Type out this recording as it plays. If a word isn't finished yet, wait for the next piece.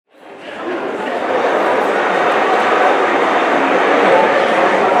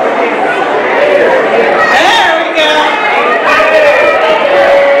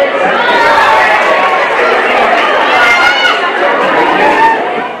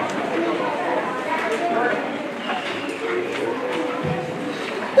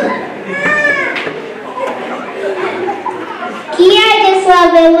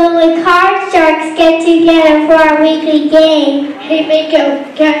get together for our weekly game. Hey, Mako,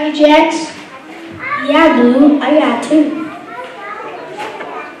 got any jacks? Yeah, Blue, I got 2.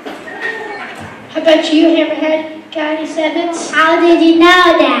 How about you, Hammerhead? Got any 7s? How did you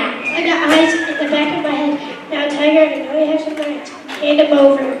know that? I got eyes in the back of my head. Now, Tiger, I know you have some knives. Hand them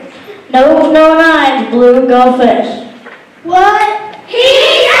over. No, no knives, Blue, GoFish. What? He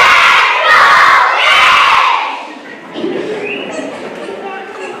said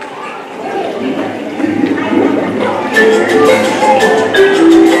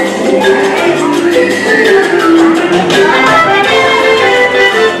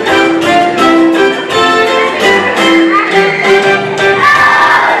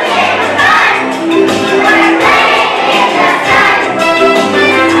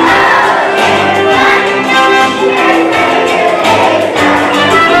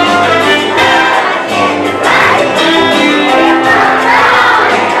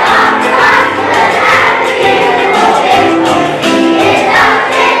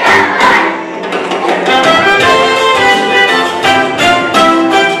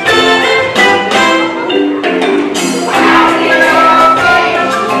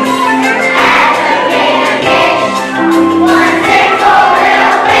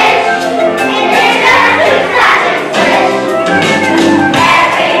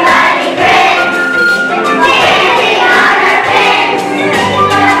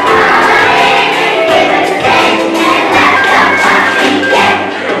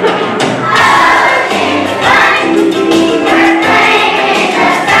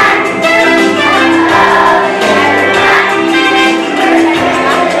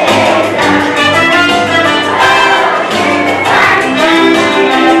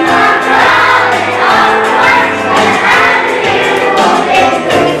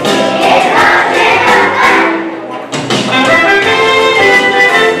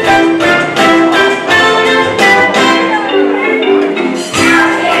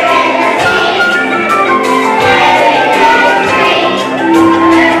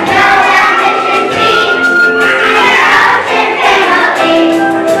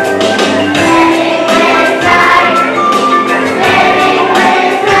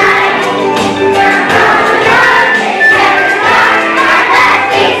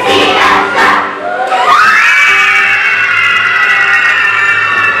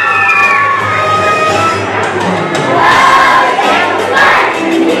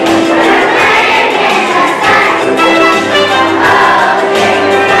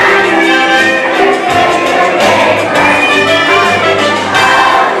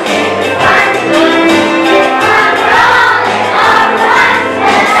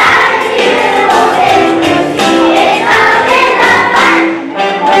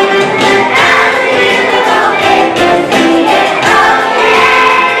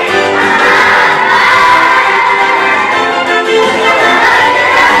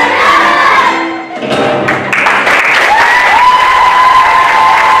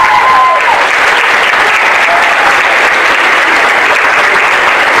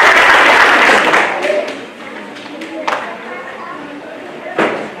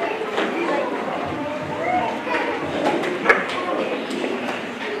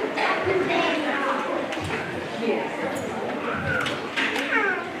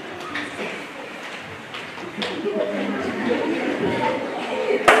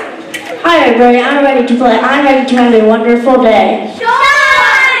Hi everybody, I'm ready to play. I'm ready to have a wonderful day.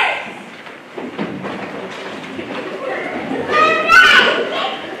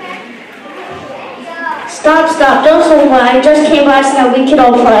 Stop, don't say what. I just came by so that we could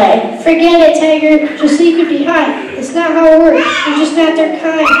all play. Forget it, Tiger. Just leave it behind. It's not how it works. You're just not their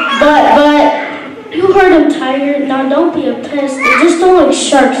kind. But, you heard him, Tiger. Now don't be a pest. They just don't like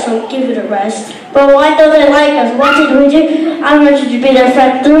sharks, so give it a rest. But why don't they like us? What did we do? I'm ready to be their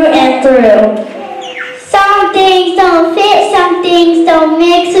friend through and through. Some things don't fit, some things don't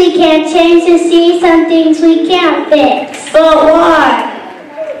mix. We can't change the sea, some things we can't fix. But why?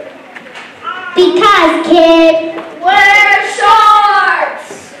 Because, kid, We're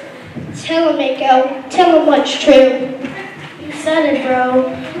sharks! Tell him, Mako. Tell him what's true. You said it,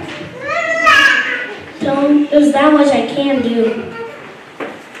 bro. There's that much I can do.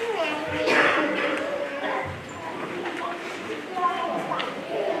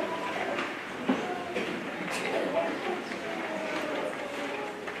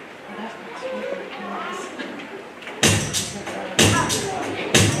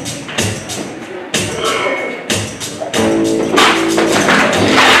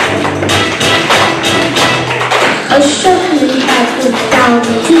 A shark has to down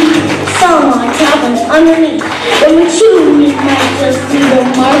the teeth, some on top and underneath. When we chew, we might just leave a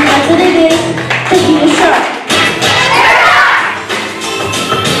mark. That's what it is. Picking the shark.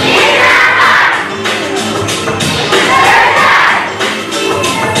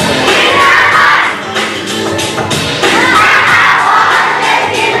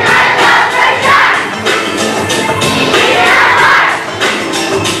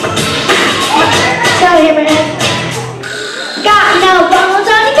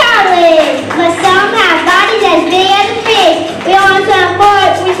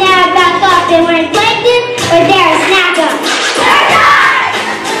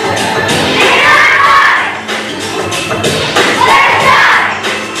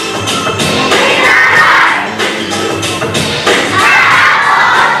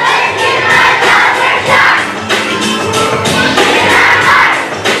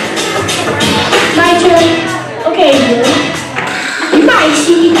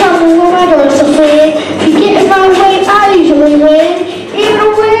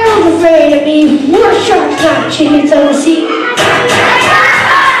 Chickens on the sea.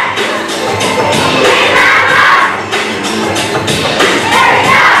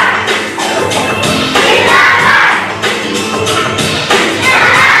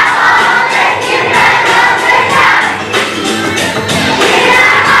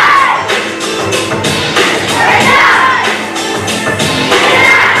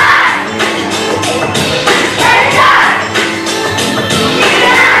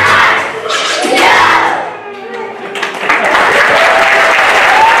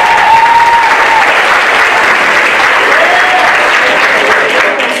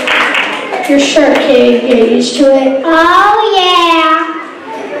 Your shark cave, get used to it. Oh, yeah.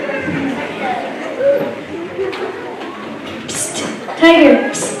 Psst. Tiger,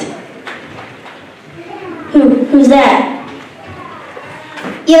 psst. Who's that?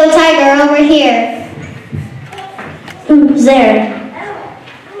 Yo, Tiger, over here. Who's there?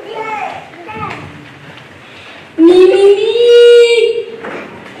 Me.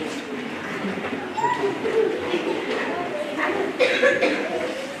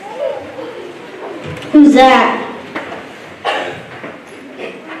 Who's that?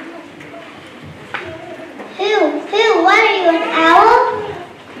 Who? What are you, an owl?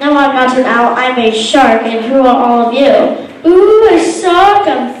 No, I'm not an owl. I'm a shark, and who are all of you? Ooh, a shark!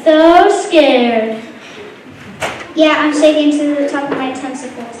 I'm so scared. Yeah, I'm shaking to the top of my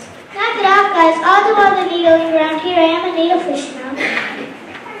tentacles. Knock it off, guys. I'll do all the needling around here. I am a needlefish now.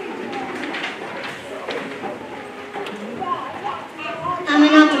 I'm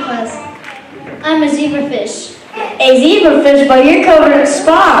an octopus. I'm a zebrafish. A zebrafish, but you're covered in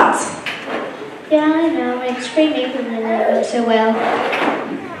spots. Yeah, I know. My screen makers didn't go so well.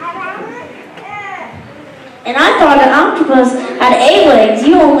 And I thought an octopus had 8 legs.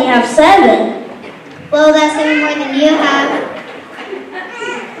 You only have 7. Well, that's 7 more than you have.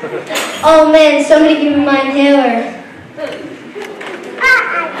 Oh man, somebody give me my inhaler.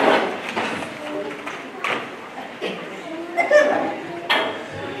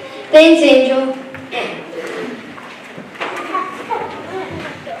 Thanks, Angel.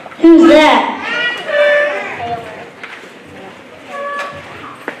 Who's that?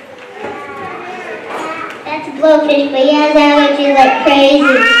 That's a blowfish, but he has allergies like crazy.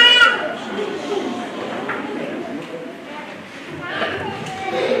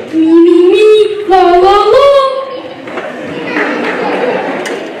 Me, la la la.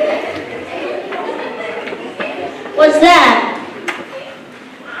 What's that?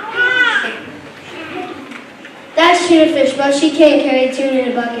 That's tuna fish, but she can't carry tuna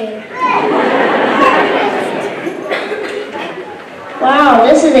in a bucket. Wow,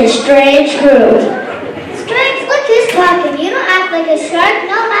 this is a strange group. Strange? Look who's talking. You don't act like a shark.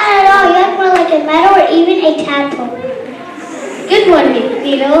 No, not at all. You act more like a metal or even a tadpole. Good one,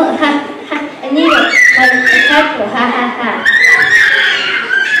 Needle. Ha ha. A needle. A tadpole. Ha ha ha.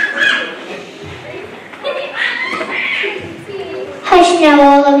 Hush now,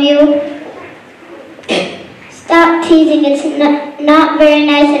 all of you. Stop teasing. It's not very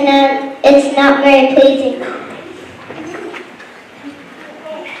nice and it's not very pleasing.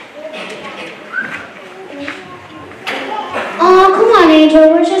 Oh, come on, Angel.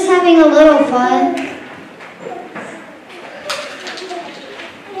 We're just having a little fun.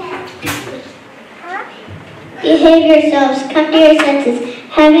 Behave yourselves. Come to your senses.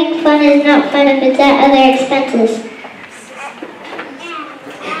 Having fun is not fun if it's at other expenses.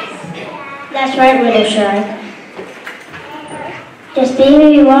 That's right, Little Shark. Just be who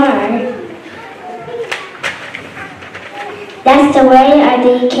you are. That's the way I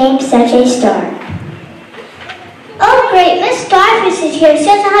became such a star. Oh great, Miss Starfish is here. She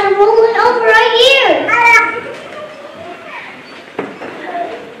doesn't know how to roll it over right here.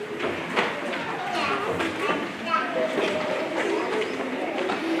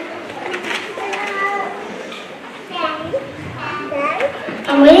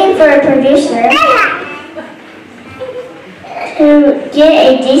 for a producer to get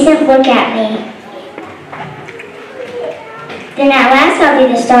a decent look at me. Then at last I'll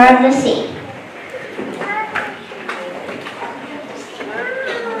be the star of the sea.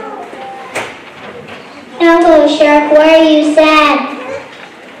 Now, little shark, why are you sad?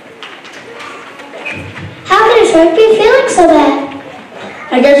 How could a shark be feeling so bad?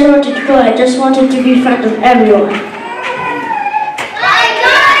 I just wanted to go. I just wanted to be friends with everyone. I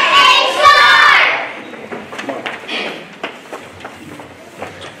got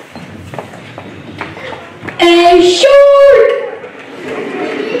A shark!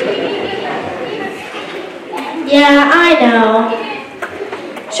 Yeah, I know.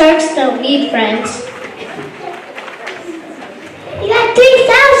 Sharks don't need friends. You got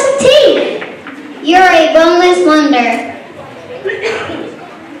 3,000 teeth! You're a boneless wonder.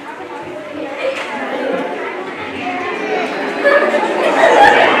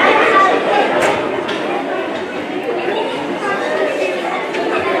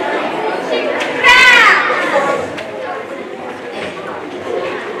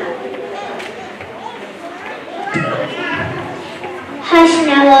 Hush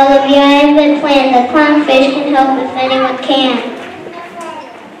now, all of you. I have been planned. The clownfish can help if anyone can.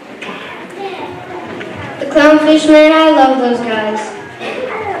 The clownfish man, I love those guys.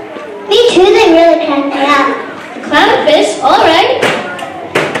 Me too, they really crack me up. The clownfish, alright.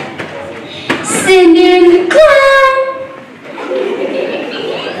 Send in the clown!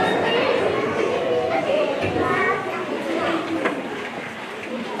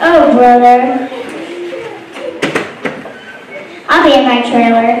 Oh, brother. I'll be in my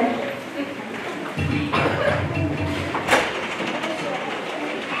trailer.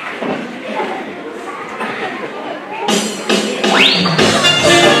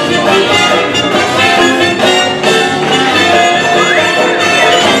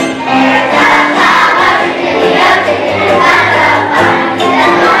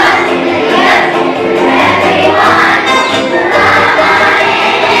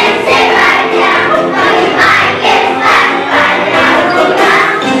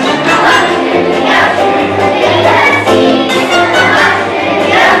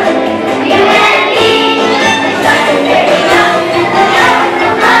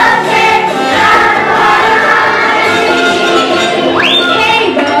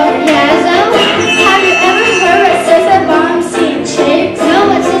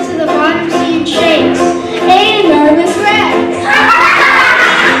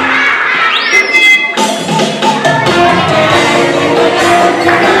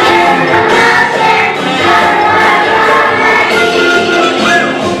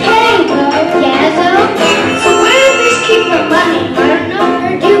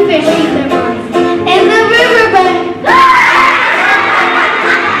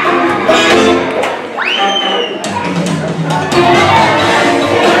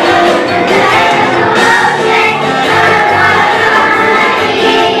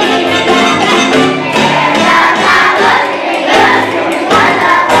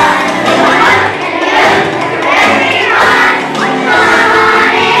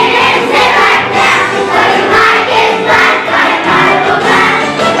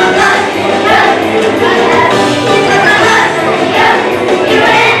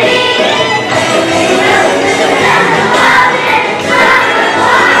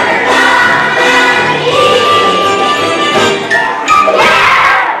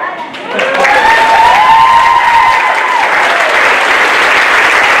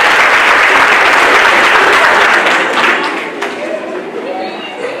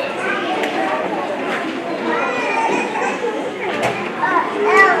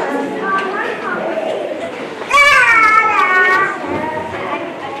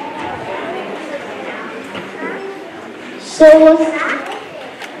 So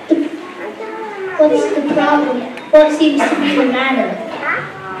what's the problem? What seems to be the matter?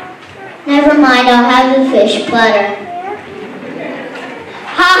 Never mind, I'll have the fish platter.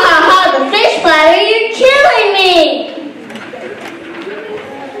 Ha ha ha, the fish platter, you're killing me!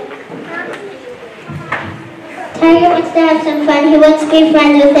 Tiger wants to have some fun. He wants to be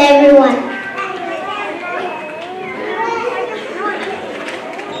friends with everyone.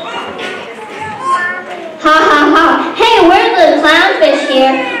 Ha ha ha, hey, we're the clownfish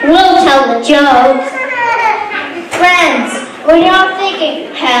here. We'll tell the jokes. Friends, when you're thinking,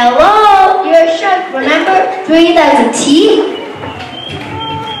 hello, you're a shark, remember? 3,000 teeth?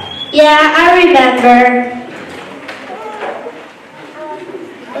 Yeah, I remember.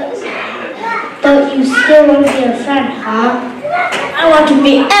 But you still want to be a friend, huh? I want to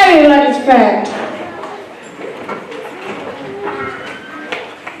be everybody's friend.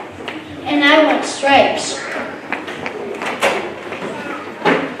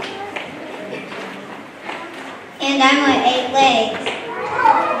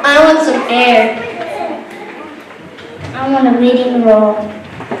 I want some air. I want a leading role.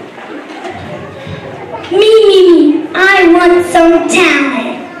 Me. I want some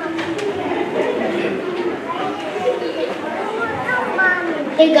talent.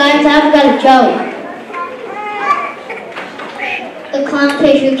 Hey guys, I've got a joke. The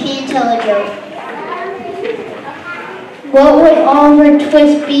clownfish who can't tell a joke. What would Oliver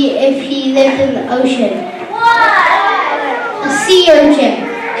Twist be if he lived in the ocean? What? A sea urchin.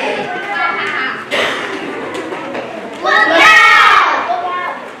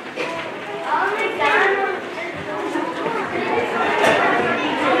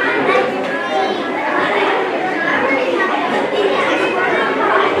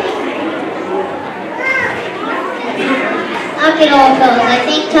 Knock it all, fellas. I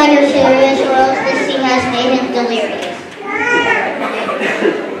think Tiger's serious, or else the sea has made him delirious.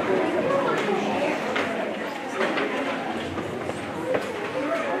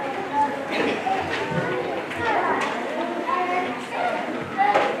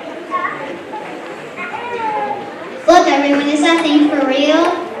 Look, everyone, is that thing for real?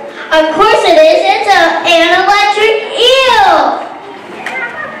 Of course it is. It's an electric eel.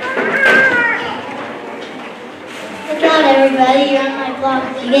 Look out, everybody. You're on my block.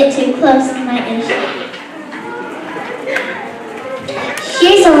 If you get too close, I might issue.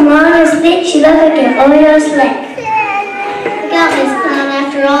 She's so long and thick, she looks like an Oreo slick. Look out, Miss Clown.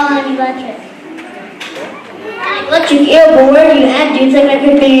 After all, I'm electric. Electric eel, but where do you at? Do you think I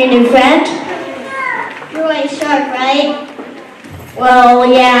could be your new friend? You're a shark, right? Well,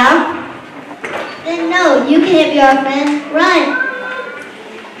 yeah. Then no, you can't be our friend. Run!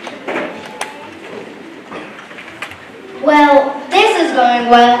 Well, this is going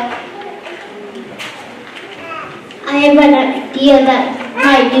well. I have an idea that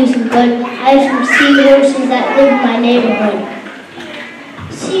might do some good. I have some seahorses that live in my neighborhood.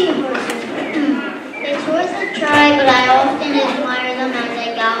 Seahorses? It's worth a try, but I often admire them as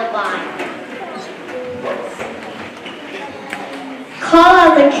they gallop by. Call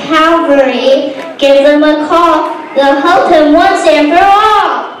out the cavalry, give them a call. They'll help him once and for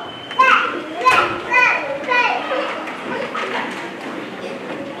all.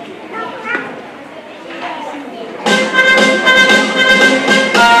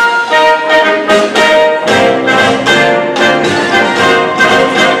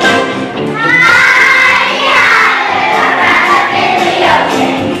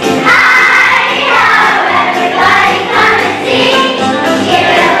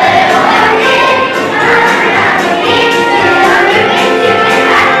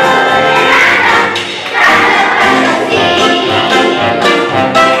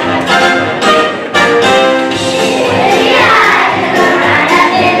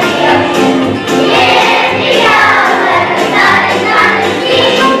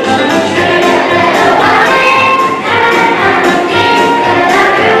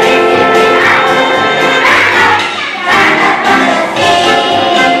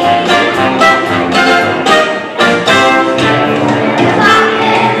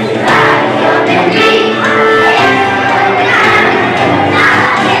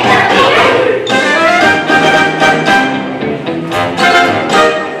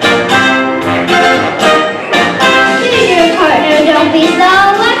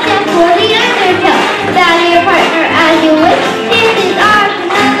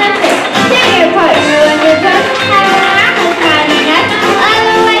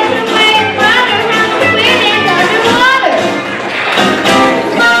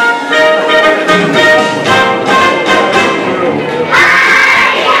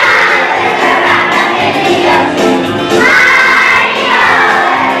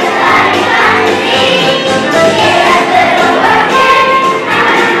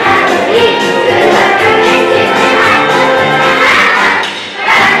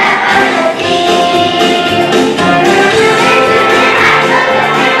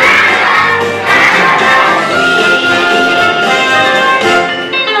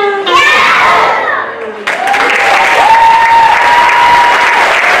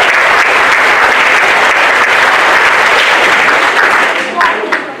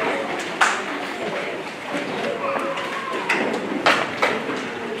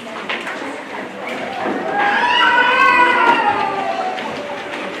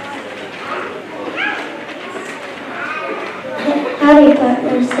 Howdy,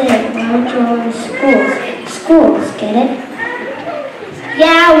 partners there. Now join schools, get it?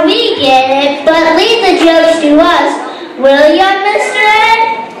 Yeah, we get it, but leave the jokes to us. Will ya, Mr. Ed?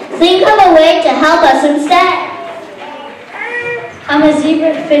 Think of a way to help us instead. I'm a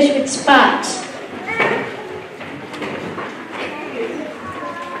zebra fish with spots.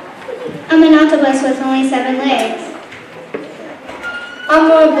 I'm an octopus with only 7 legs.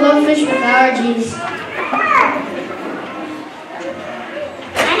 I'm a blowfish with allergies.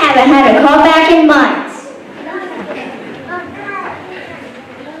 I haven't had a call back in months.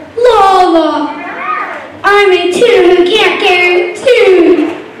 Lola! I'm a tutor who can't carry 2.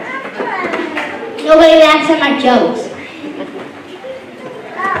 Nobody laughs at my jokes.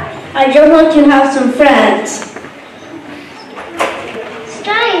 I just want to have some friends.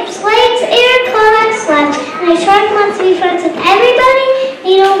 Stripes, legs, air, claws, slaps. And a shark wants to be friends with everybody.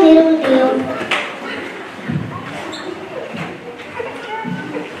 Needle, needle, needle.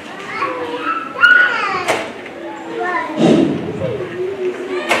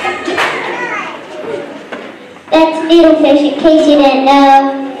 That's needlefish, in case you didn't know.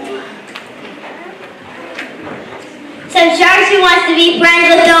 Some sharks who wants to be friends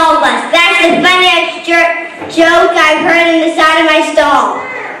with all of us. That's the funniest joke I've heard in the side of my stall.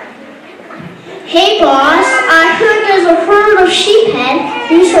 Hey boss, I heard there's a herd of sheephead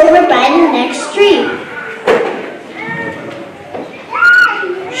loose over by the next street.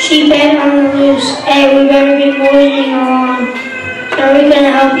 Sheephead on the loose. Hey, we better get moving along. Are we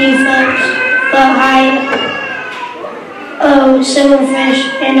gonna help you folks? But silverfish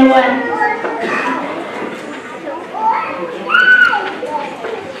in the wet.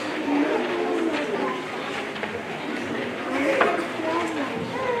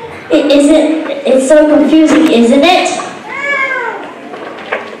 It's so confusing, isn't it?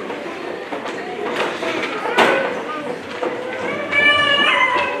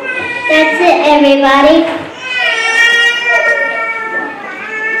 That's it, everybody.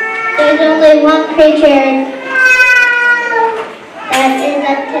 There's only one creature that is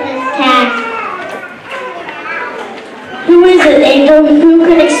up to this task. Who is it, Angel? Who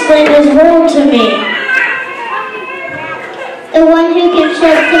can explain this world to me? The one who can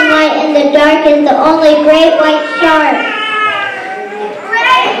shed some light in the dark is the only great white shark.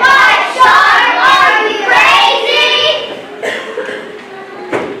 Great white shark, are you crazy?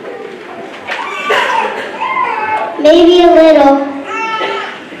 Maybe a little.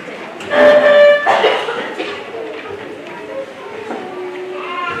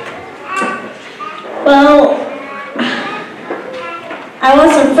 Well, I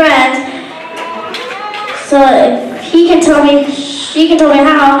want some friends. So if she can tell me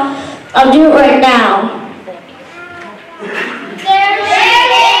how, I'll do it right now.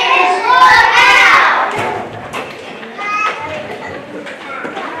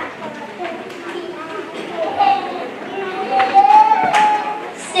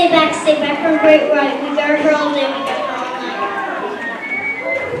 Stay back from Great White. We got her all day. We got her all night.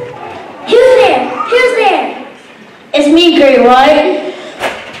 Who's there? It's me, Great White.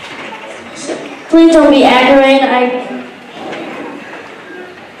 Please don't be aggravated.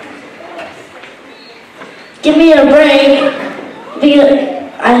 Give me a break,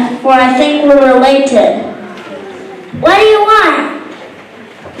 for I think we're related. What do you want?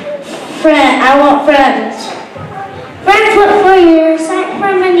 I want friends. Friends, what for? Your sight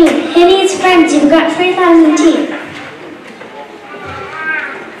for money. Who needs friends? You've got 3,000 teeth.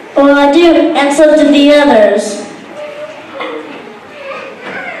 Well, I do, and so do the others.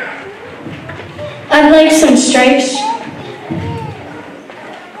 I'd like some stripes.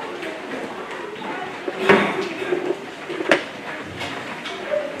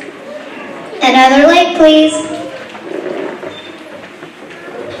 Another leg, please.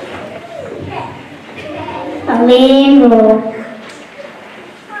 A leading role.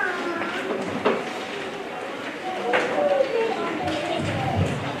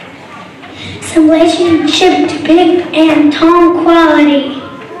 Some relationship to Big and Tom quality.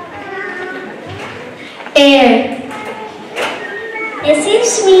 Air. It seems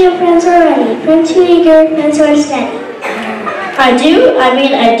to me your friends are ready. Friends who are eager, friends who are steady. I do?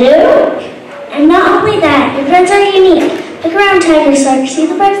 And not only that, your friends are unique. Look around, Tiger Shark. See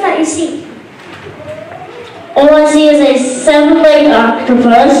the birds that you see. All I see is a 7-legged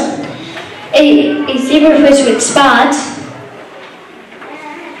octopus, a zebrafish with spots,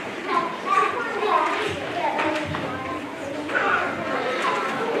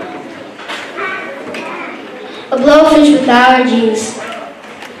 a blowfish with allergies,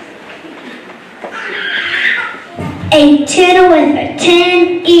 A turtle with a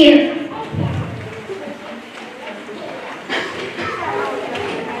 10 ear.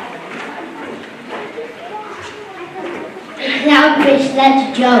 Clownfish, that's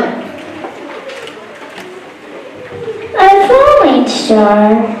a joke. A falling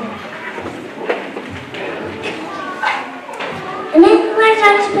star. An ant-like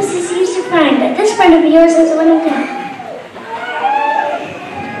octopus is easy to find, but this friend of yours is one of them.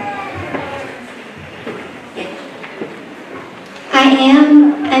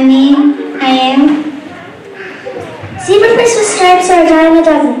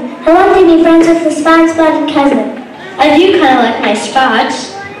 to be friends with the spotted cousin. I do kind of like my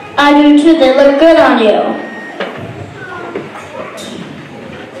spots. I do too, they look good on you.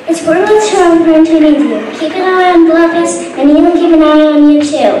 It's really strong for to meet you. Keep an eye on Globus, and he will keep an eye on you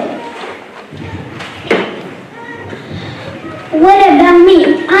too. What about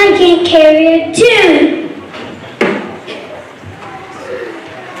me? I can't carry it too.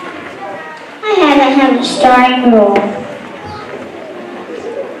 I haven't had a starring role.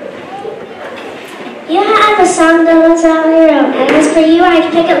 You have a song that was out of your own, and as for you, I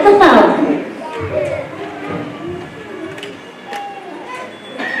can pick up the phone.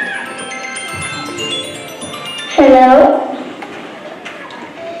 Hello?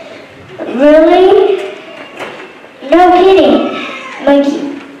 Really? No kidding. Like,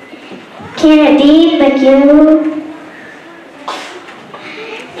 can it be like you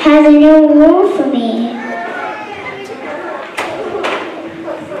has a new role for me?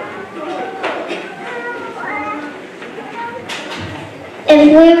 If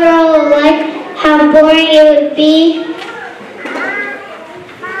we were all alike, how boring it would be.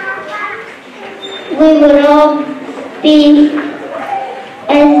 We would all be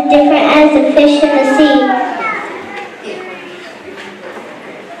as different as the fish in the sea.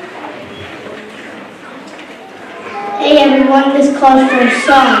 Hey everyone, this calls for a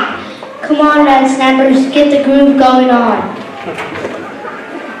song. Come on, Red Snappers, get the groove going on.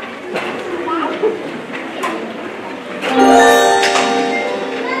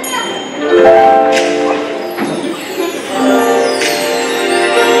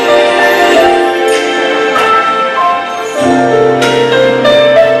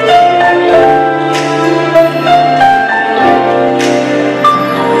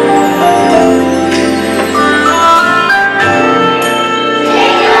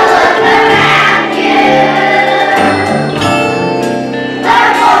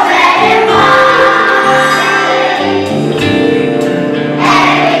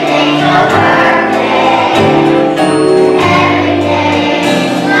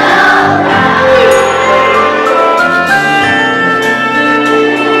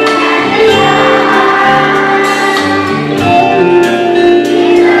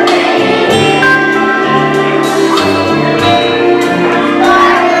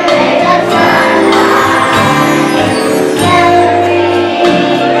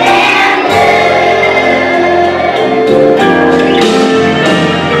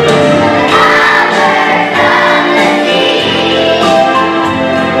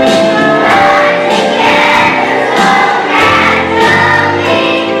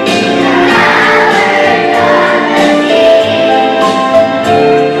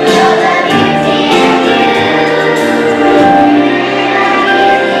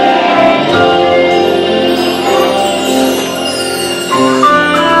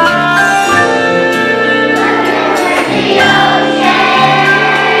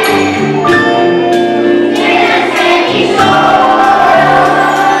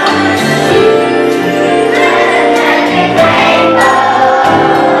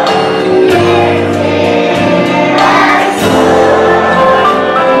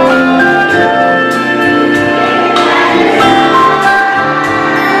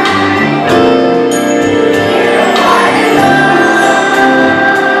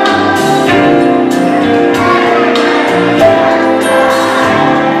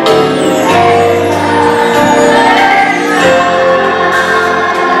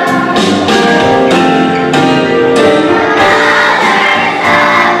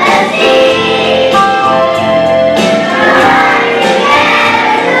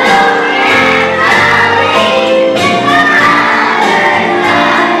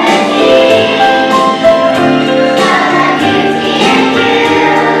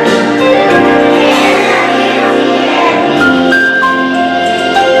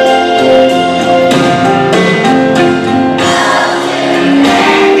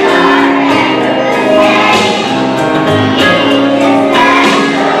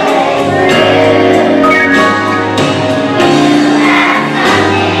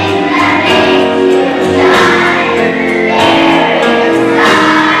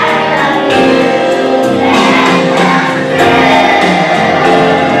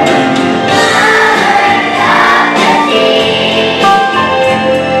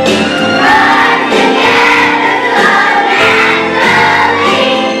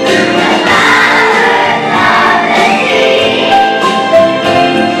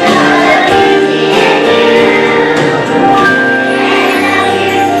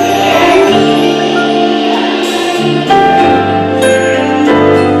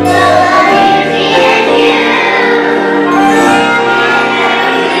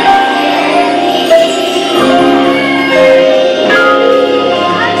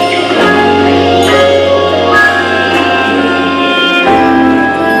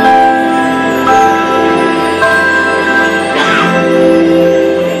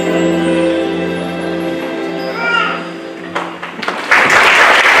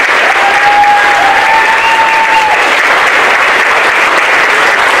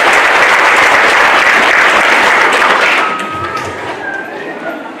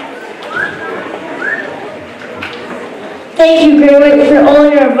 Great for all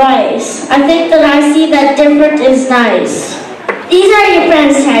your advice. I think that I see that different is nice. These are your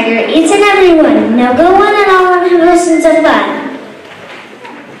friends, Tiger. Each and every one. Now go one and all and have lessons of fun.